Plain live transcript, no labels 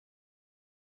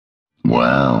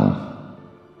Well,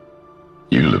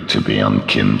 you look to be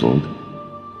unkindled.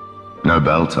 No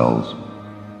bell tolls.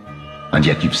 And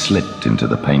yet you've slipped into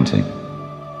the painting.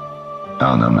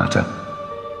 Oh, no matter.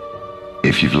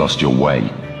 If you've lost your way,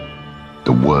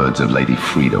 the words of Lady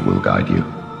Frida will guide you.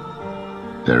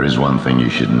 There is one thing you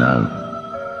should know.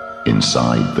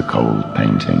 Inside the cold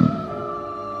painting,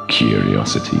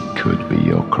 curiosity could be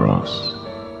your cross.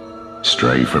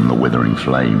 Stray from the withering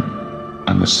flame,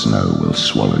 and the snow will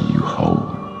swallow you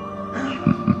whole.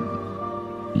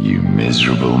 You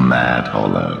miserable mad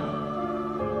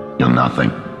hollow. You're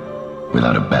nothing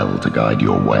without a bell to guide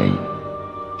your way.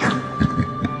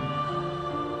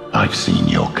 I've seen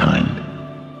your kind,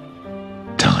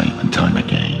 time and time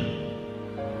again.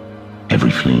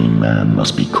 Every fleeing man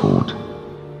must be caught.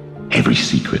 Every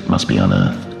secret must be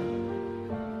unearthed.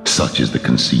 Such is the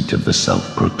conceit of the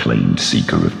self-proclaimed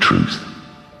seeker of truth.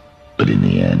 But in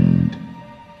the end,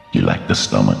 you lack the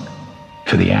stomach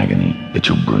for the agony that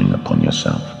you'll bring upon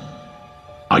yourself.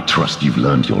 I trust you've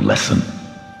learned your lesson.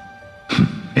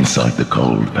 Inside the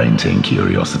cold painting,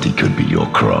 curiosity could be your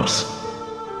cross.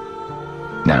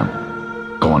 Now,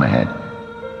 go on ahead.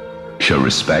 Show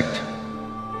respect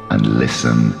and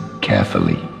listen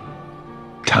carefully.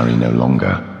 Tarry no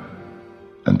longer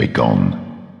and be gone.